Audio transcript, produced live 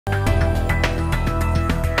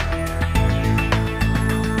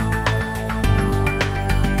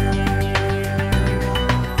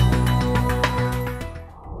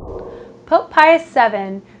Pius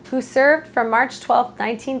VII, who served from March 12,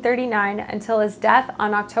 1939 until his death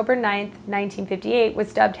on October 9, 1958,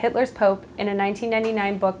 was dubbed Hitler's Pope in a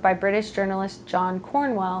 1999 book by British journalist John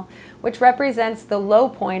Cornwell, which represents the low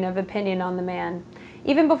point of opinion on the man.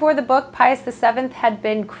 Even before the book, Pius VII had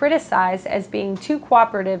been criticized as being too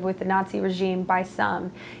cooperative with the Nazi regime by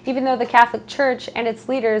some, even though the Catholic Church and its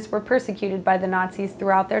leaders were persecuted by the Nazis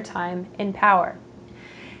throughout their time in power.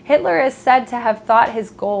 Hitler is said to have thought his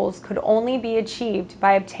goals could only be achieved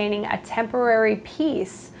by obtaining a temporary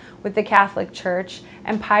peace with the Catholic Church,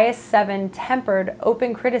 and Pius VII tempered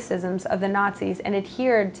open criticisms of the Nazis and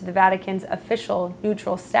adhered to the Vatican's official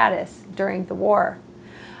neutral status during the war.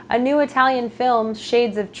 A new Italian film,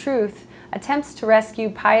 Shades of Truth, attempts to rescue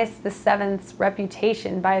Pius VII's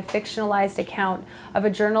reputation by a fictionalized account of a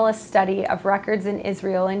journalist's study of records in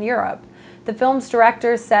Israel and Europe. The film's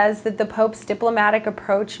director says that the Pope's diplomatic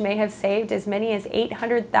approach may have saved as many as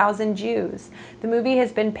 800,000 Jews. The movie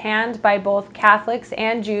has been panned by both Catholics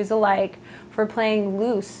and Jews alike for playing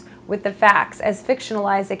loose with the facts, as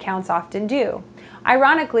fictionalized accounts often do.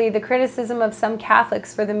 Ironically, the criticism of some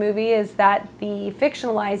Catholics for the movie is that the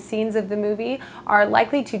fictionalized scenes of the movie are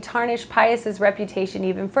likely to tarnish Pius's reputation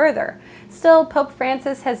even further. Still, Pope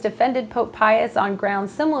Francis has defended Pope Pius on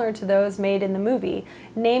grounds similar to those made in the movie,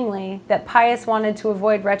 namely that Pius wanted to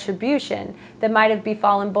avoid retribution that might have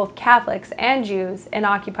befallen both Catholics and Jews in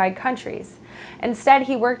occupied countries. Instead,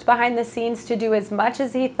 he worked behind the scenes to do as much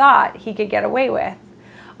as he thought he could get away with.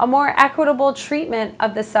 A more equitable treatment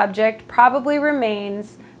of the subject probably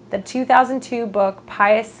remains the 2002 book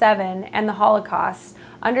Pius VII and the Holocaust,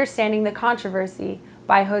 Understanding the Controversy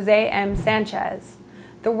by Jose M. Sanchez.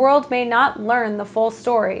 The world may not learn the full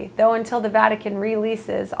story, though, until the Vatican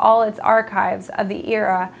releases all its archives of the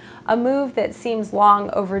era, a move that seems long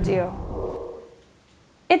overdue.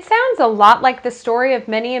 It sounds a lot like the story of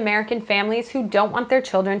many American families who don't want their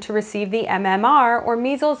children to receive the MMR or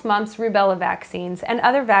measles, mumps, rubella vaccines and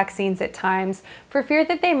other vaccines at times for fear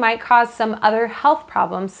that they might cause some other health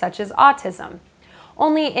problems such as autism.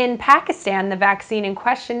 Only in Pakistan, the vaccine in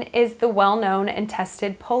question is the well-known and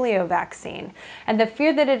tested polio vaccine, and the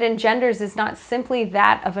fear that it engenders is not simply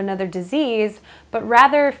that of another disease, but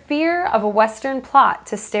rather fear of a Western plot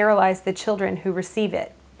to sterilize the children who receive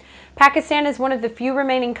it. Pakistan is one of the few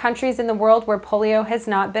remaining countries in the world where polio has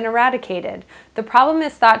not been eradicated. The problem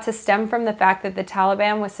is thought to stem from the fact that the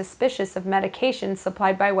Taliban was suspicious of medications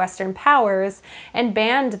supplied by Western powers and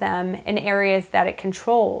banned them in areas that it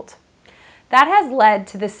controlled. That has led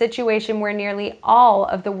to the situation where nearly all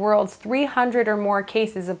of the world's 300 or more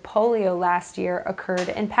cases of polio last year occurred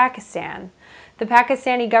in Pakistan. The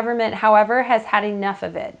Pakistani government, however, has had enough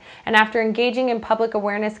of it, and after engaging in public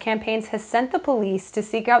awareness campaigns, has sent the police to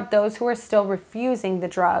seek out those who are still refusing the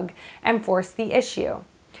drug and force the issue.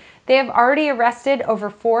 They have already arrested over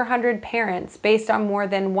 400 parents based on more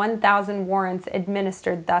than 1,000 warrants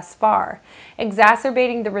administered thus far.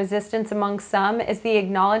 Exacerbating the resistance among some is the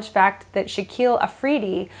acknowledged fact that Shakil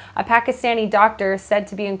Afridi, a Pakistani doctor said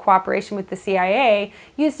to be in cooperation with the CIA,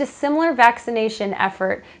 used a similar vaccination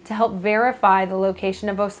effort to help verify the location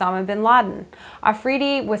of Osama bin Laden.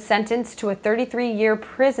 Afridi was sentenced to a 33-year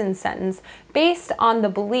prison sentence based on the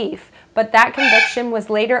belief, but that conviction was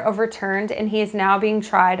later overturned and he is now being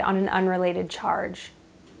tried on an unrelated charge.